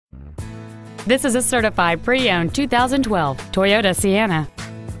This is a certified pre-owned 2012 Toyota Sienna.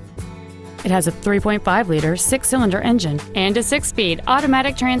 It has a 3.5-liter six-cylinder engine and a six-speed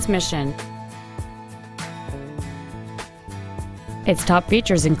automatic transmission. Its top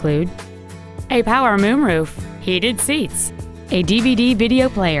features include a power moonroof, heated seats, a DVD video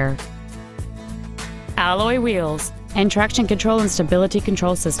player, alloy wheels, and traction control and stability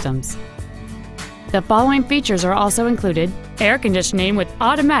control systems. The following features are also included: air conditioning with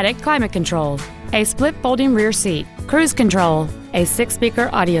automatic climate control, a split folding rear seat, cruise control, a 6-speaker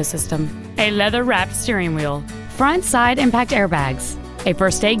audio system, a leather-wrapped steering wheel, front side impact airbags, a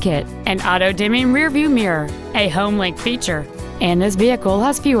first aid kit, an auto-dimming rear-view mirror, a home link feature, and this vehicle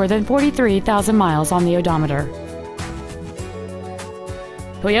has fewer than 43,000 miles on the odometer.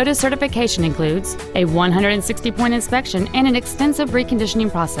 Toyota's certification includes a 160-point inspection and an extensive reconditioning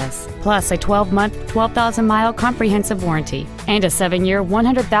process, plus a 12-month, 12,000-mile comprehensive warranty and a 7-year,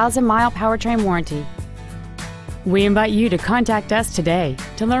 100,000-mile powertrain warranty. We invite you to contact us today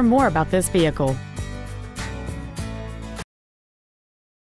to learn more about this vehicle.